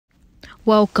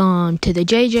Welcome to the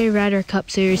JJ Ryder Cup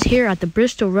Series here at the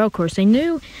Bristol Road Course, a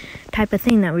new type of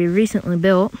thing that we recently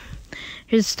built.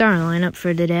 Here's the starting lineup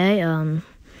for today.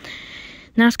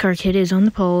 NASCAR Kid is on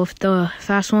the pole with the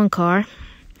Fast 1 car.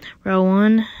 Row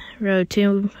 1, Row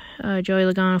 2,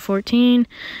 Joey Logano 14,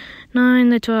 9,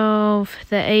 the 12,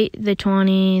 the 8, the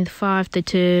 20, the 5, the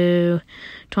 2,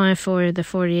 24, the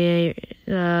 48,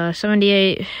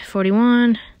 78,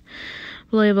 41,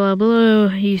 blah, blah, blah.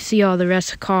 You see all the rest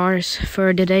of the cars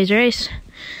for today's race.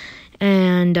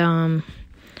 And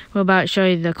we'll about show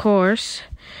you the course.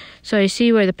 So you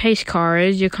see where the pace car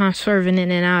is. You're kind of swerving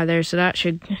in and out of there, so that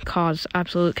should cause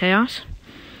absolute chaos.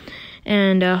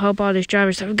 And hope all these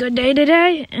drivers have a good day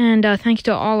today. And thank you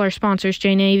to all our sponsors,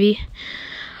 J Navy,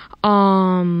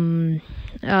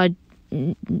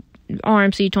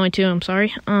 RMC22, I'm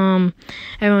sorry.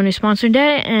 Everyone who sponsored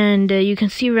it. And you can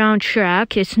see around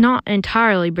track. It's not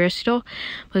entirely Bristol,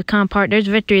 but kind of part. There's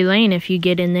Victory Lane if you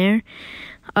get in there.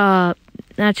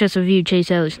 That's just a view. Chase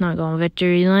Elliott's not going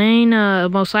Victory Lane.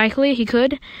 Most likely he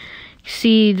could.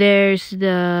 See, there's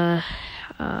the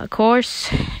course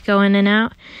going in and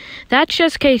out. That's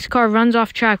just in case car runs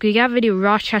off track. We got video of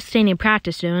Ross Chastain in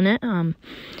practice doing it.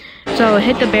 So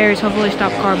hit the barriers, hopefully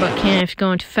stop car, but can't if it's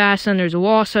going too fast. And there's a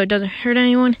wall, so it doesn't hurt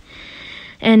anyone.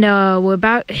 And we're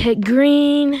about to hit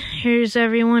green. Here's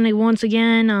everyone once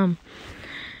again.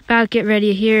 About to get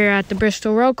ready here at the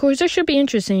Bristol Road Course. This should be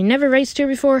interesting. Never raced here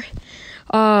before.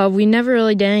 We never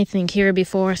really did anything here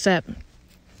before except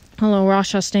hello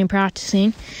Ross Chastain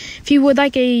practicing. If you would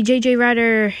like a JJ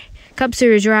Ryder Cup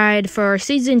Series ride for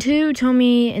Season 2, tell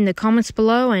me in the comments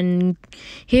below. And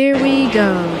here we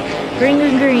go. Green,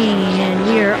 green, green. And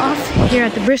we are off here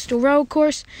at the Bristol Road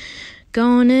Course.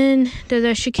 Going in to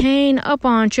the chicane, up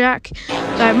on track.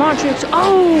 Got Montrix.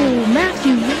 Oh,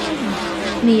 Matthew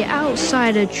on the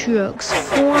outside of trucks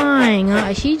flying.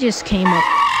 He just came up.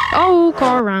 Oh,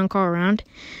 car around.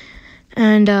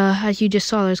 And as you just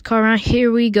saw, there's car around.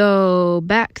 Here we go.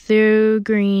 Back through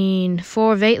green.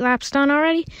 4 of 8 laps done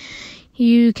already.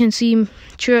 You can see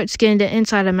Truex getting the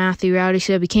inside of Matthew Rowdy.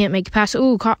 Said we can't make it past.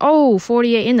 Ooh, car. Oh,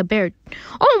 48 in the bear.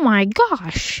 Oh my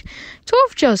gosh.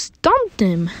 12 just dumped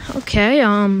him. Okay,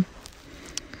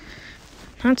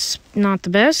 that's not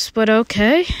the best, but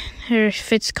okay. Here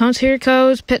it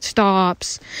goes. Pit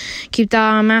stops. Keep the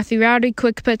eye on Matthew Rowdy.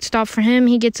 Quick pit stop for him.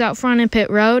 He gets out front in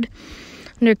pit road.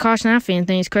 Under caution, that fan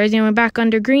thing's crazy. And we're back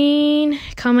under green.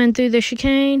 Coming through the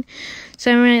chicane.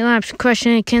 7 or 8 laps.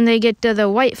 Question, can they get to the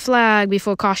white flag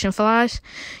before caution flies?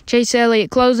 Chase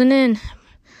Elliott closing in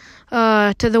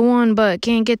to the 1, but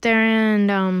can't get there.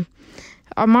 And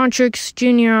Montrix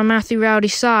Jr. on Matthew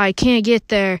Rowdy's side. Can't get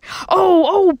there.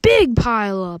 Oh, big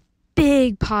pile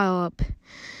up.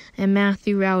 And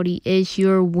Matthew Rowdy is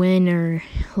your winner.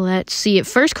 Let's see it.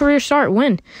 First career start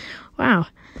win. Wow.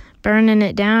 Burning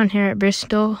it down here at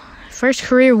Bristol. First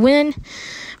career win.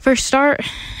 First start.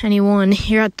 And he won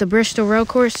here at the Bristol Road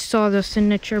Course. Saw the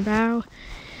signature bow.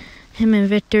 Him in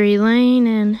Victory Lane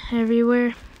and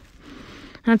everywhere.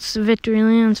 That's the Victory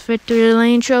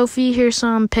Lane trophy. Here's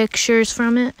some pictures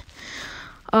from it.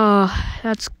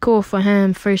 That's cool for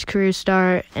him. First career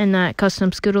start in that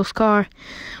custom Skittles car.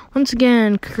 Once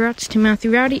again, congrats to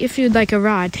Matthew Rowdy. If you'd like a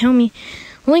ride, tell me.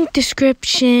 Link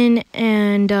description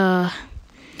and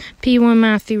P1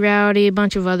 Matthew Rowdy, a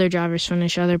bunch of other drivers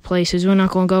finish other places. We're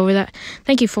not going to go over that.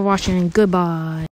 Thank you for watching and goodbye.